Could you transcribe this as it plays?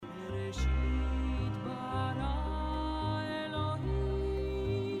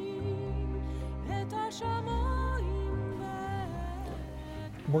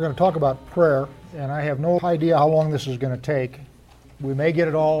We're going to talk about prayer, and I have no idea how long this is going to take. We may get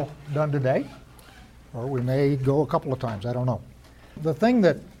it all done today, or we may go a couple of times, I don't know. The thing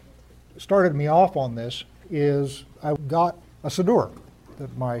that started me off on this is I got a Siddur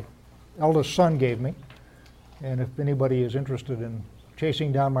that my eldest son gave me, and if anybody is interested in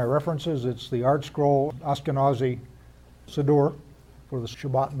chasing down my references, it's the Art Scroll Ashkenazi Siddur for the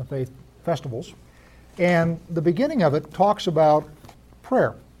Shabbat and the Faith festivals. And the beginning of it talks about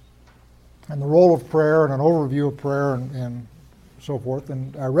prayer and the role of prayer and an overview of prayer and so forth.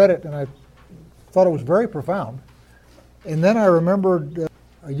 And I read it and I thought it was very profound. And then I remembered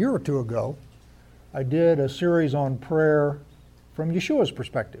a year or two ago, I did a series on prayer from Yeshua's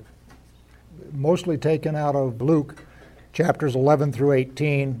perspective, mostly taken out of Luke, chapters 11 through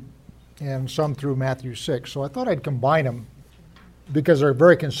 18, and some through Matthew 6. So I thought I'd combine them because they're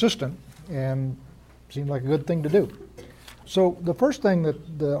very consistent and seemed like a good thing to do. So the first thing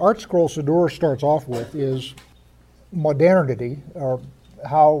that the Art Scroll Siddur starts off with is modernity, or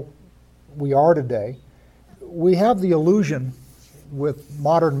how we are today. We have the illusion with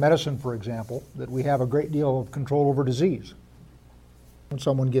modern medicine, for example, that we have a great deal of control over disease. When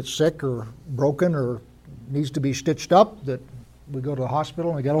someone gets sick or broken or needs to be stitched up, that we go to the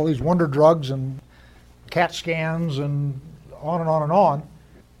hospital and we get all these wonder drugs and CAT scans and on and on and on.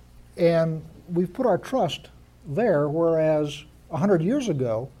 And we've put our trust there, whereas 100 years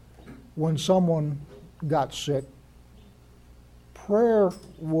ago, when someone got sick, prayer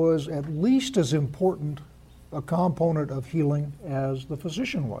was at least as important a component of healing as the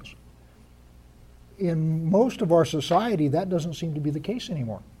physician was. In most of our society, that doesn't seem to be the case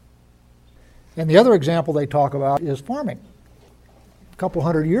anymore. And the other example they talk about is farming. A couple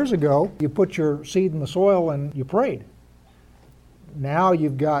hundred years ago, you put your seed in the soil and you prayed. Now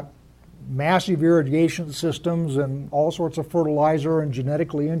you've got massive irrigation systems and all sorts of fertilizer and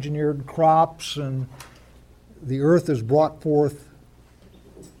genetically engineered crops, and the earth has brought forth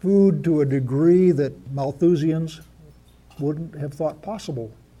food to a degree that Malthusians wouldn't have thought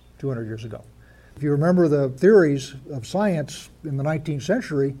possible 200 years ago. If you remember the theories of science in the 19th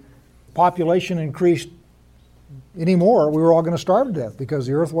century, population increased anymore, we were all going to starve to death because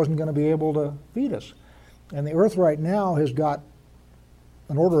the earth wasn't going to be able to feed us. And the earth right now has got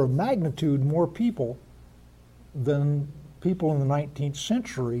an order of magnitude more people than people in the 19th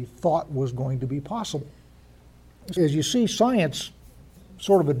century thought was going to be possible. As you see science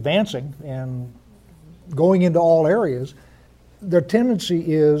sort of advancing and going into all areas, their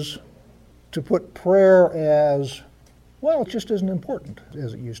tendency is to put prayer as, well, it just isn't important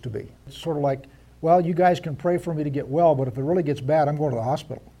as it used to be. It's sort of like, well, you guys can pray for me to get well, but if it really gets bad, I'm going to the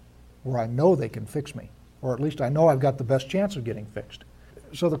hospital where I know they can fix me, or at least I know I've got the best chance of getting fixed.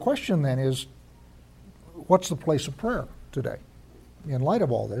 So the question then is, what's the place of prayer today? In light of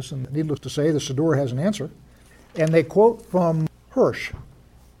all this, and needless to say, the Siddur has an answer. And they quote from Hirsch,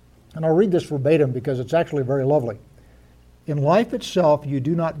 and I'll read this verbatim because it's actually very lovely. In life itself you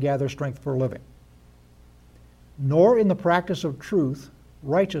do not gather strength for living, nor in the practice of truth,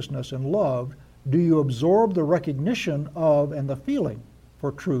 righteousness, and love do you absorb the recognition of and the feeling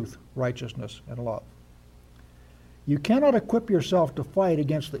for truth, righteousness, and love. You cannot equip yourself to fight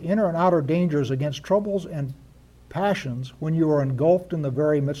against the inner and outer dangers, against troubles and passions, when you are engulfed in the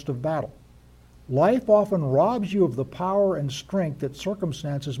very midst of battle. Life often robs you of the power and strength that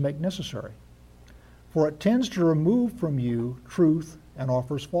circumstances make necessary, for it tends to remove from you truth and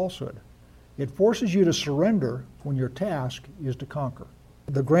offers falsehood. It forces you to surrender when your task is to conquer.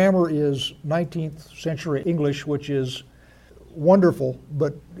 The grammar is 19th century English, which is wonderful,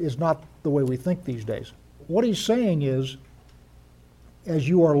 but is not the way we think these days. What he's saying is, as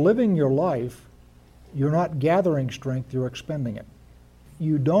you are living your life, you're not gathering strength, you're expending it.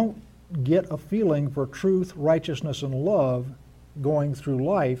 You don't get a feeling for truth, righteousness, and love going through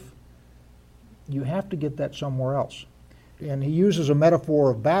life. You have to get that somewhere else. And he uses a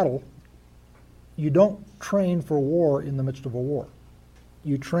metaphor of battle. You don't train for war in the midst of a war.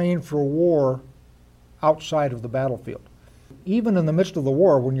 You train for war outside of the battlefield. Even in the midst of the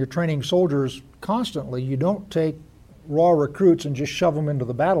war, when you're training soldiers constantly, you don't take raw recruits and just shove them into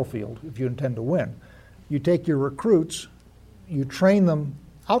the battlefield if you intend to win. You take your recruits, you train them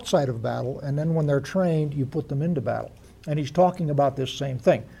outside of battle, and then when they're trained, you put them into battle. And he's talking about this same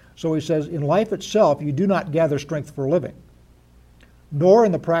thing. So he says, in life itself, you do not gather strength for living, nor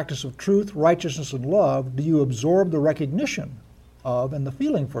in the practice of truth, righteousness, and love do you absorb the recognition of and the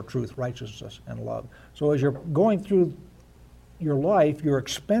feeling for truth, righteousness, and love. So as you're going through your life, you're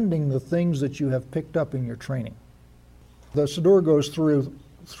expending the things that you have picked up in your training. The Siddur goes through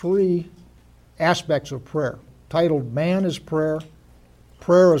three aspects of prayer, titled Man is Prayer,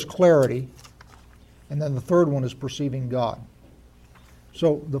 prayer is clarity, and then the third one is perceiving God.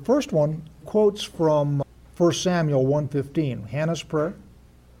 So the first one quotes from 1 Samuel 1:15, Hannah's prayer.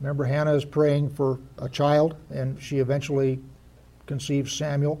 Remember, Hannah is praying for a child, and she eventually conceives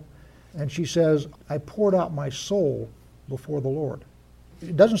Samuel. And she says, I poured out my soul before the Lord.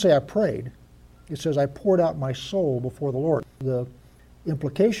 It doesn't say I prayed. It says I poured out my soul before the Lord. The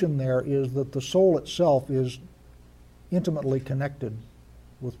implication there is that the soul itself is intimately connected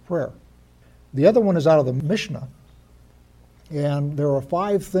with prayer. The other one is out of the Mishnah, and there are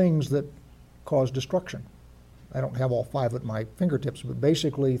 5 things that cause destruction. I don't have all 5 at my fingertips, but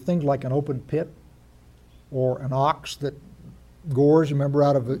basically things like an open pit or an ox that gores. Remember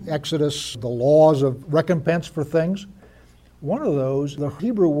out of Exodus, the laws of recompense for things? One of those, the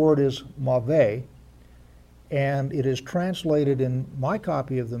Hebrew word is maveh, and it is translated in my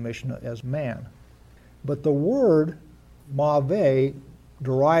copy of the Mishnah as man. But the word maveh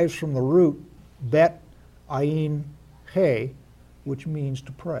derives from the root bet ayin he, which means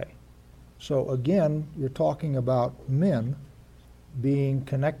to pray. So again, you're talking about men being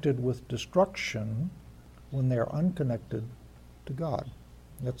connected with destruction when they are unconnected to God.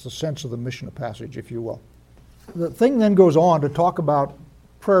 That's the sense of the Mishnah passage, if you will. The thing then goes on to talk about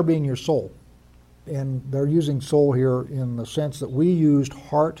prayer being your soul. And they're using soul here in the sense that we used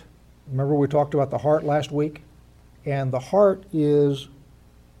heart. Remember we talked about the heart last week? And the heart is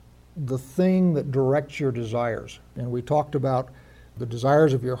the thing that directs your desires. And we talked about the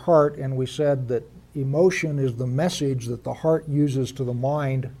desires of your heart, and we said that emotion is the message that the heart uses to the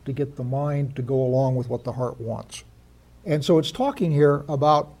mind to get the mind to go along with what the heart wants. And so it's talking here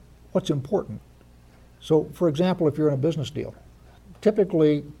about what's important. So, for example, if you're in a business deal,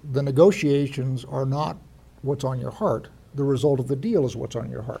 typically the negotiations are not what's on your heart. The result of the deal is what's on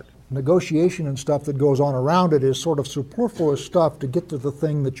your heart. Negotiation and stuff that goes on around it is sort of superfluous stuff to get to the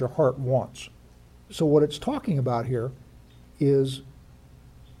thing that your heart wants. So what it's talking about here is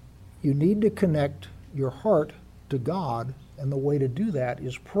you need to connect your heart to God, and the way to do that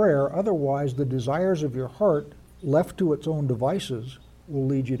is prayer. Otherwise, the desires of your heart, left to its own devices, will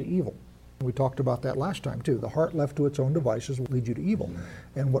lead you to evil. We talked about that last time too. The heart left to its own devices will lead you to evil.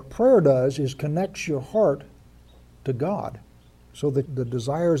 And what prayer does is connects your heart to God, so that the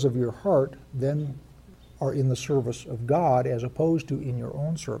desires of your heart then are in the service of God as opposed to in your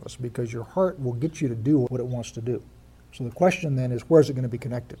own service, because your heart will get you to do what it wants to do. So the question then is, where is it going to be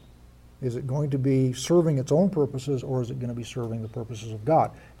connected? Is it going to be serving its own purposes, or is it going to be serving the purposes of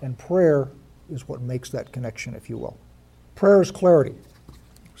God? And prayer is what makes that connection, if you will. Prayer is clarity.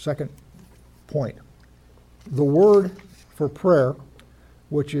 Second point. The word for prayer,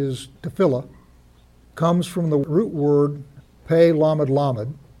 which is tefillah, comes from the root word pe lamed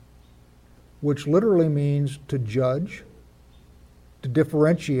lamed, which literally means to judge, to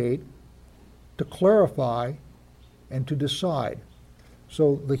differentiate, to clarify, and to decide.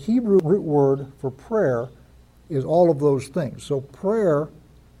 So the Hebrew root word for prayer is all of those things. So prayer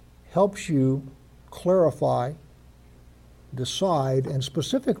helps you clarify, decide, and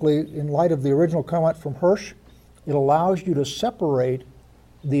specifically, in light of the original comment from Hirsch, it allows you to separate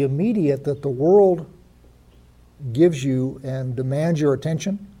the immediate that the world gives you and demands your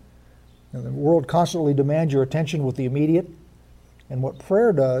attention. And the world constantly demands your attention with the immediate. And what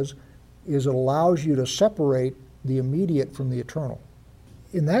prayer does is it allows you to separate the immediate from the eternal.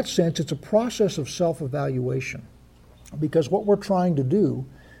 In that sense, it's a process of self-evaluation, because what we're trying to do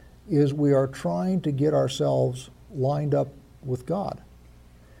is we are trying to get ourselves lined up with God.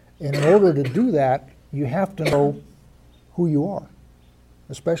 And in order to do that, you have to know who you are,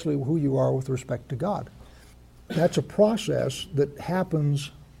 especially who you are with respect to God. That's a process that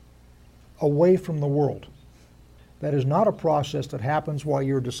happens away from the world. That is not a process that happens while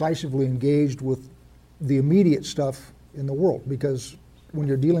you're decisively engaged with the immediate stuff in the world, because when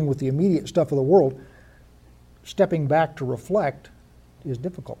you're dealing with the immediate stuff of the world, stepping back to reflect is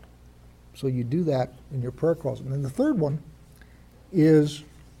difficult. So you do that in your prayer closet. And then the third one is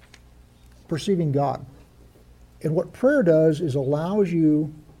perceiving God. And what prayer does is allows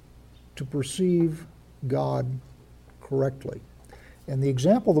you to perceive God correctly. And the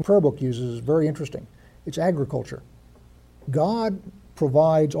example the prayer book uses is very interesting. It's agriculture. God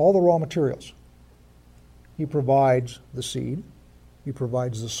provides all the raw materials. He provides the seed, He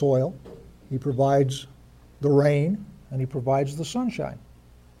provides the soil, He provides the rain, and He provides the sunshine.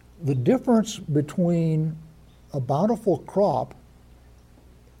 The difference between a bountiful crop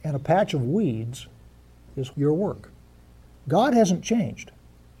and a patch of weeds is your work. God hasn't changed.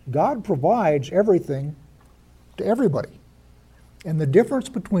 God provides everything to everybody. And the difference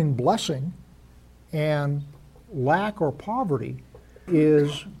between blessing and lack or poverty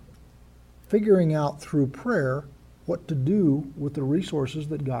is figuring out through prayer what to do with the resources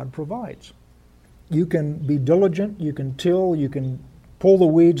that God provides. You can be diligent, you can till, you can pull the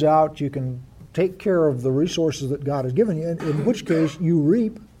weeds out, you can take care of the resources that God has given you, in which case you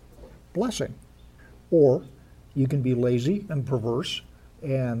reap blessing. Or you can be lazy and perverse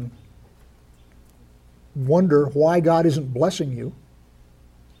and wonder why God isn't blessing you,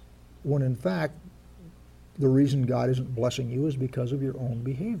 when in fact the reason God isn't blessing you is because of your own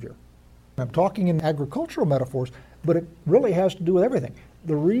behavior. I'm talking in agricultural metaphors, but it really has to do with everything.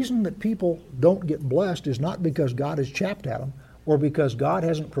 The reason that people don't get blessed is not because God is chapped at them or because God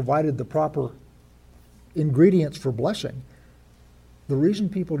hasn't provided the proper ingredients for blessing. The reason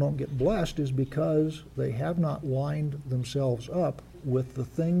people don't get blessed is because they have not lined themselves up with the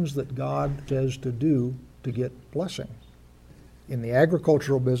things that God says to do to get blessing. In the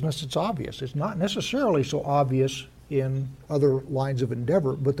agricultural business, it's obvious. It's not necessarily so obvious in other lines of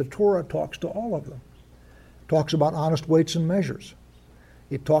endeavor, but the Torah talks to all of them. It talks about honest weights and measures.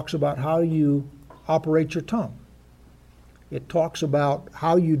 It talks about how you operate your tongue. It talks about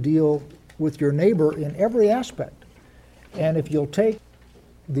how you deal with your neighbor in every aspect. And if you'll take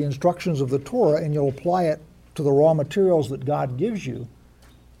the instructions of the Torah and you'll apply it to the raw materials that God gives you,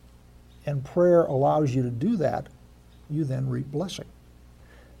 and prayer allows you to do that, you then reap blessing.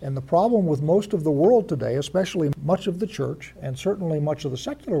 And the problem with most of the world today, especially much of the church and certainly much of the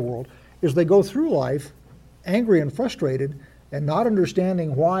secular world, is they go through life angry and frustrated and not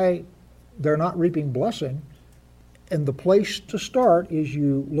understanding why they're not reaping blessing. And the place to start is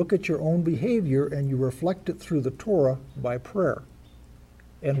you look at your own behavior and you reflect it through the Torah by prayer.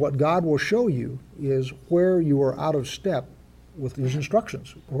 And what God will show you is where you are out of step with His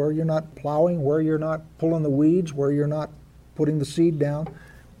instructions, where you're not plowing, where you're not pulling the weeds, where you're not putting the seed down.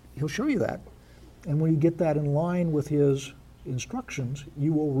 He'll show you that. And when you get that in line with His instructions,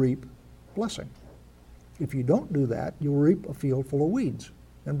 you will reap blessing. If you don't do that, you'll reap a field full of weeds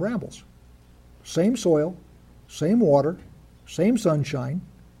and brambles. Same soil, same water, same sunshine.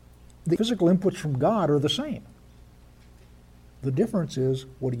 The physical inputs from God are the same. The difference is,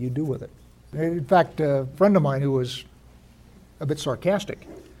 what do you do with it? In fact, a friend of mine who was a bit sarcastic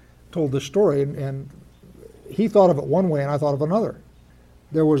told this story, and he thought of it one way and I thought of another.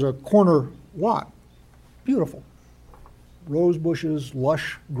 There was a corner lot, beautiful. Rose bushes,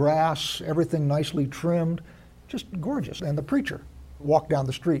 lush grass, everything nicely trimmed, just gorgeous. And the preacher walked down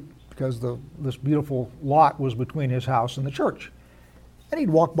the street because this beautiful lot was between his house and the church. And he'd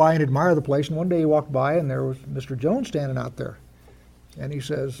walk by and admire the place, and one day he walked by and there was Mr. Jones standing out there. And he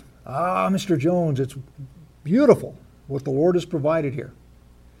says, Mr. Jones, it's beautiful what the Lord has provided here.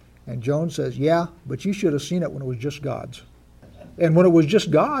 And Jones says, yeah, but you should have seen it when it was just God's. And when it was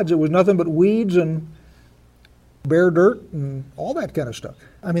just God's, it was nothing but weeds and bare dirt and all that kind of stuff.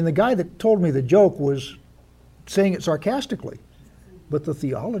 I mean, the guy that told me the joke was saying it sarcastically, but the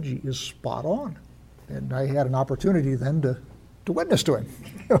theology is spot on. And I had an opportunity then to witness to him,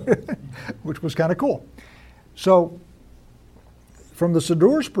 which was kind of cool. So, from the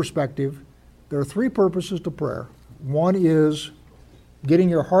Siddur's perspective, there are three purposes to prayer. One is getting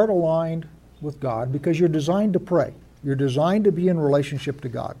your heart aligned with God, because you're designed to pray. You're designed to be in relationship to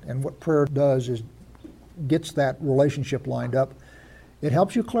God. And what prayer does is gets that relationship lined up. It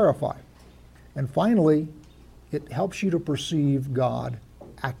helps you clarify. And finally, it helps you to perceive God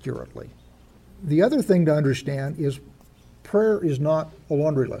accurately. The other thing to understand is prayer is not a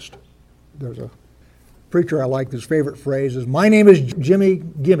laundry list. There's a preacher I like, his favorite phrase is, my name is Jimmy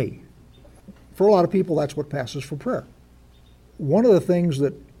Gimme. For a lot of people, that's what passes for prayer. One of the things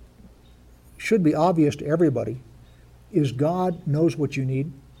that should be obvious to everybody is God knows what you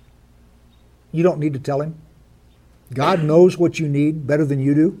need. You don't need to tell Him. God knows what you need better than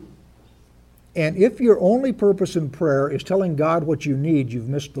you do. And if your only purpose in prayer is telling God what you need, you've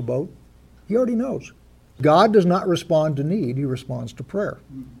missed the boat. He already knows. God does not respond to need, He responds to prayer.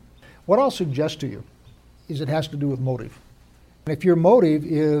 What I'll suggest to you is it has to do with motive. And if your motive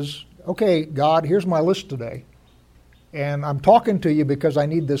is, okay, God, here's my list today, and I'm talking to you because I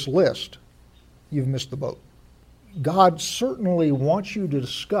need this list, you've missed the boat. God certainly wants you to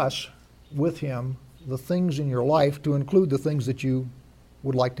discuss with Him the things in your life, to include the things that you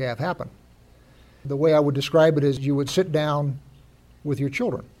would like to have happen. The way I would describe it is you would sit down with your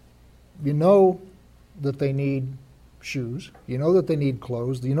children. You know that they need shoes. You know that they need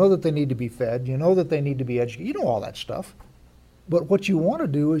clothes. You know that they need to be fed. You know that they need to be educated. You know all that stuff. But what you want to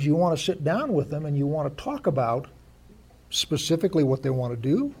do is you want to sit down with them and you want to talk about specifically what they want to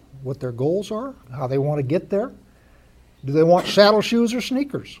do, what their goals are, how they want to get there. Do they want saddle shoes or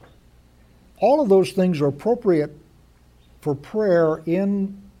sneakers? All of those things are appropriate for prayer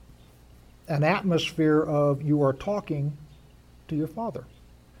in an atmosphere of you are talking to your Father,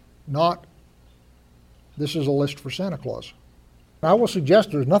 not this is a list for Santa Claus. I will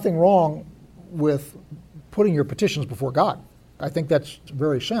suggest there's nothing wrong with putting your petitions before God. I think that's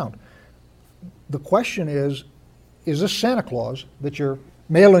very sound. The question is this Santa Claus that you're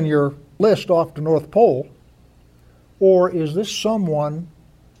mailing your list off to North Pole, or is this someone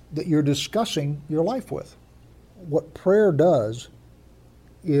that you're discussing your life with? What prayer does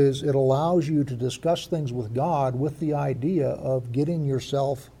is it allows you to discuss things with God with the idea of getting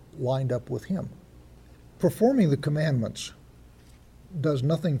yourself lined up with Him. Performing the commandments does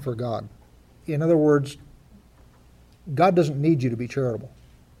nothing for God. In other words, God doesn't need you to be charitable.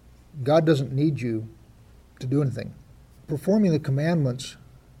 God doesn't need you to do anything. Performing the commandments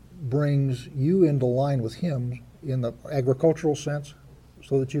brings you into line with Him in the agricultural sense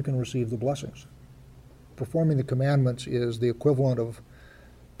so that you can receive the blessings. Performing the commandments is the equivalent of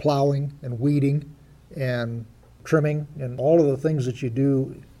plowing and weeding and trimming and all of the things that you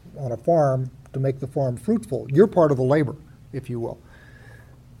do on a farm to make the farm fruitful. You're part of the labor, if you will.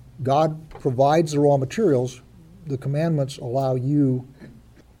 God provides the raw materials. The commandments allow you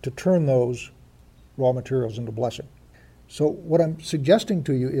to turn those raw materials into blessing. So what I'm suggesting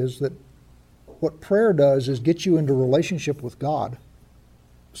to you is that what prayer does is get you into relationship with God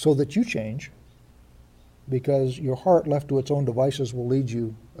so that you change, because your heart left to its own devices will lead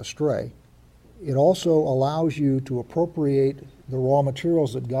you astray. It also allows you to appropriate the raw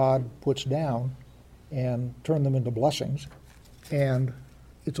materials that God puts down and turn them into blessings. And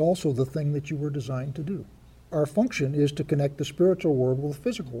it's also the thing that you were designed to do. Our function is to connect the spiritual world with the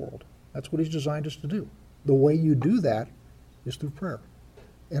physical world. That's what He's designed us to do. The way you do that is through prayer.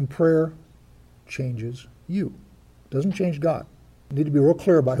 And prayer changes you. It doesn't change God. You need to be real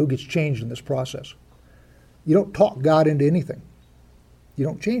clear about who gets changed in this process. You don't talk God into anything. You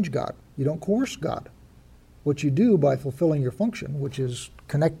don't change God. You don't coerce God. What you do by fulfilling your function, which is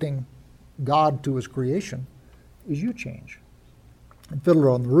connecting God to His creation, is you change. And Fiddler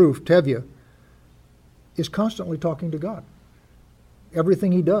on the Roof, Tevye, is constantly talking to God.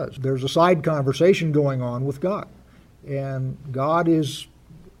 Everything he does, there's a side conversation going on with God. And God is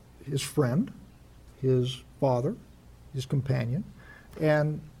his friend, his father, his companion.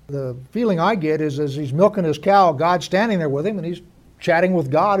 And the feeling I get is as he's milking his cow, God's standing there with him, and he's chatting with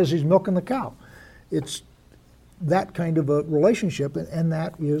God as he's milking the cow. It's that kind of a relationship, and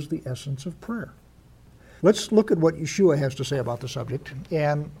that is the essence of prayer. Let's look at what Yeshua has to say about the subject.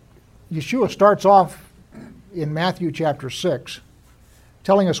 And Yeshua starts off in Matthew chapter 6,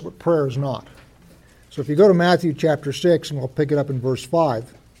 telling us what prayer is not. So if you go to Matthew chapter 6, and we'll pick it up in verse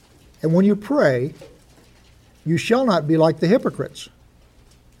 5, and when you pray, you shall not be like the hypocrites,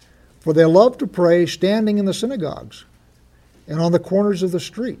 for they love to pray standing in the synagogues and on the corners of the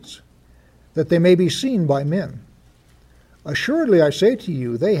streets, that they may be seen by men. Assuredly, I say to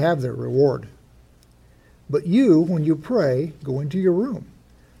you, they have their reward. But you, when you pray, go into your room,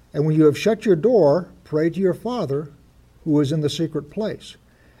 and when you have shut your door, pray to your Father who is in the secret place.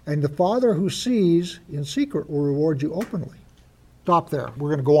 And the Father who sees in secret will reward you openly. Stop there. We're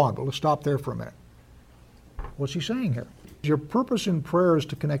going to go on, but let's stop there for a minute. What's he saying here? Your purpose in prayer is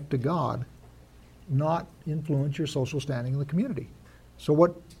to connect to God, not influence your social standing in the community. So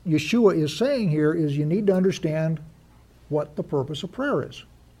what Yeshua is saying here is you need to understand what the purpose of prayer is.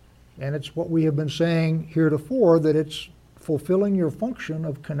 And it's what we have been saying heretofore, that it's fulfilling your function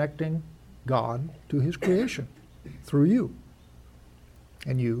of connecting God to his creation through you.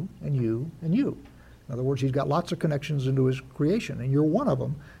 And you, and you, and you. In other words, he's got lots of connections into his creation, and you're one of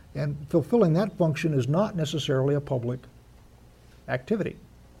them. And fulfilling that function is not necessarily a public activity.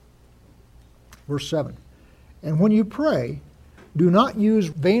 Verse 7, and when you pray, do not use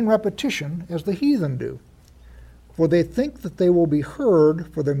vain repetition as the heathen do, for they think that they will be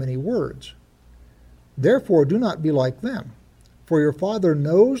heard for their many words. Therefore do not be like them, for your Father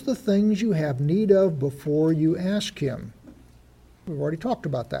knows the things you have need of before you ask him. We've already talked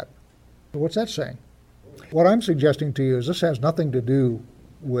about that. So what's that saying? What I'm suggesting to you is this has nothing to do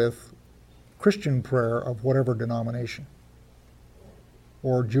with Christian prayer of whatever denomination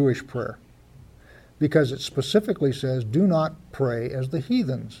or Jewish prayer, because it specifically says, do not pray as the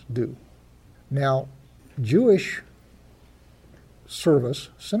heathens do. Now, Jewish service,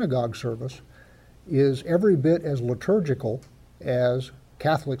 synagogue service, is every bit as liturgical as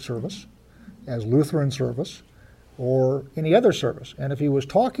Catholic service, as Lutheran service, or any other service. And if he was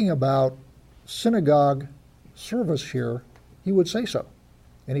talking about synagogue service here, he would say so.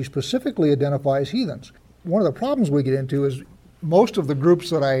 And he specifically identifies heathens. One of the problems we get into is most of the groups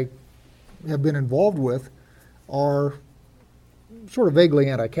that I have been involved with are sort of vaguely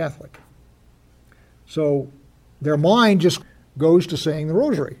anti-Catholic. So their mind just goes to saying the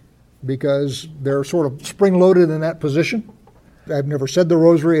rosary because they're sort of spring-loaded in that position. I've never said the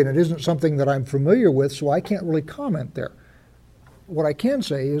rosary, and it isn't something that I'm familiar with, so I can't really comment there. What I can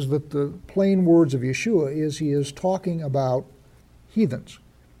say is that the plain words of Yeshua is he is talking about heathens.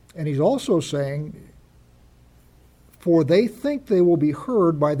 And he's also saying, for they think they will be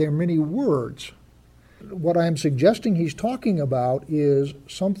heard by their many words. What I'm suggesting he's talking about is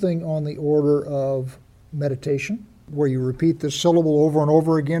something on the order of meditation, where you repeat this syllable over and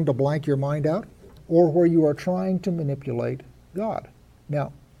over again to blank your mind out, or where you are trying to manipulate God.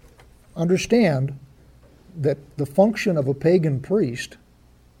 Now, understand that the function of a pagan priest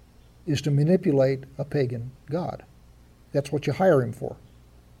is to manipulate a pagan god. That's what you hire him for.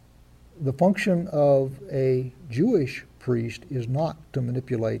 The function of a Jewish priest is not to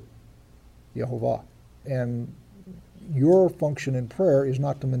manipulate Yehovah. And your function in prayer is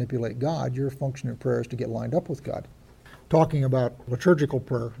not to manipulate God. Your function in prayer is to get lined up with God. Talking about liturgical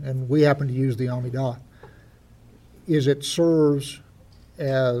prayer, and we happen to use the Amidah, is it serves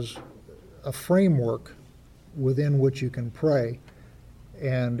as a framework within which you can pray,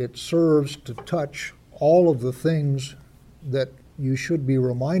 and it serves to touch all of the things that you should be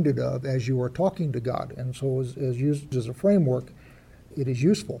reminded of as you are talking to God. And so as used as a framework, it is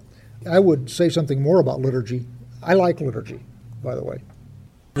useful. I would say something more about liturgy. I like liturgy, by the way.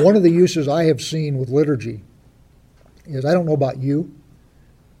 One of the uses I have seen with liturgy is, I don't know about you,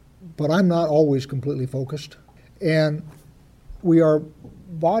 but I'm not always completely focused. And we are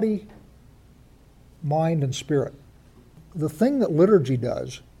body, mind, and spirit. The thing that liturgy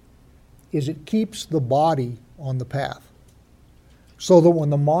does is it keeps the body on the path, so that when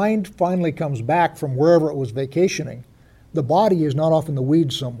the mind finally comes back from wherever it was vacationing, the body is not off in the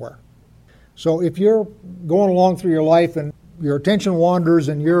weeds somewhere. So if you're going along through your life and your attention wanders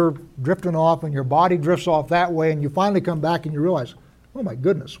and you're drifting off and your body drifts off that way, and you finally come back and you realize, oh my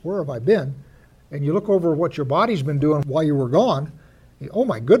goodness, where have I been? And you look over what your body's been doing while you were gone, oh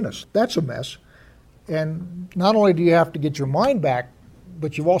my goodness, that's a mess. And not only do you have to get your mind back,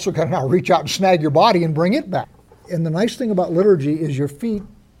 but you've also got to now reach out and snag your body and bring it back. And the nice thing about liturgy is your feet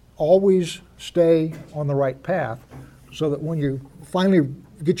always stay on the right path, so that when you finally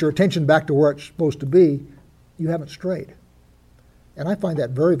get your attention back to where it's supposed to be, you haven't strayed. And I find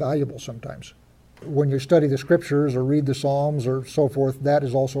that very valuable sometimes. When you study the scriptures or read the Psalms or so forth, that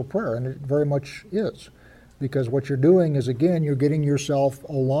is also prayer, and it very much is. Because what you're doing is, again, you're getting yourself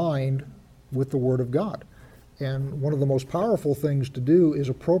aligned with the Word of God. And one of the most powerful things to do is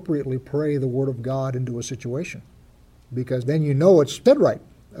appropriately pray the Word of God into a situation, because then you know it's said right,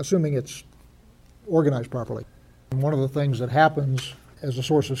 assuming it's organized properly. And one of the things that happens as a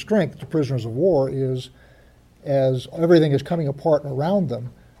source of strength to prisoners of war is, as everything is coming apart around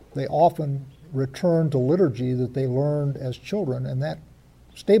them, they often return to liturgy that they learned as children, and that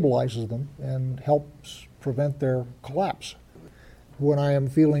stabilizes them and helps prevent their collapse. When I am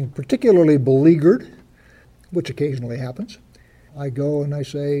feeling particularly beleaguered, which occasionally happens, I go and I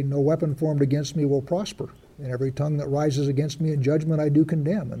say, no weapon formed against me will prosper, and every tongue that rises against me in judgment I do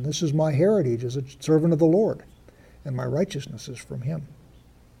condemn, and this is my heritage as a servant of the Lord, and my righteousness is from him.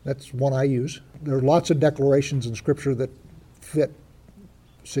 That's one I use. There are lots of declarations in Scripture that fit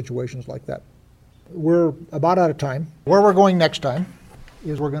situations like that. We're about out of time. Where we're going next time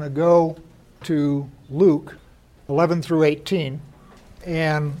is we're going to go to Luke 11 through 18,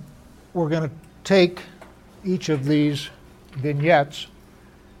 and we're going to take each of these vignettes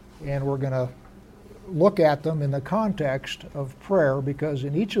and we're going to look at them in the context of prayer, because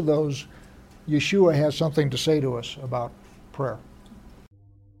in each of those, Yeshua has something to say to us about prayer.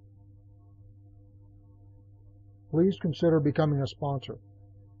 Please consider becoming a sponsor.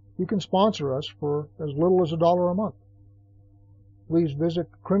 You can sponsor us for as little as $1 a month. Please visit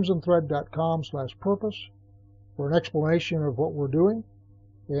crimsonthread.com/purpose for an explanation of what we're doing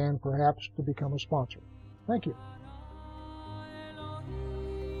and perhaps to become a sponsor. Thank you.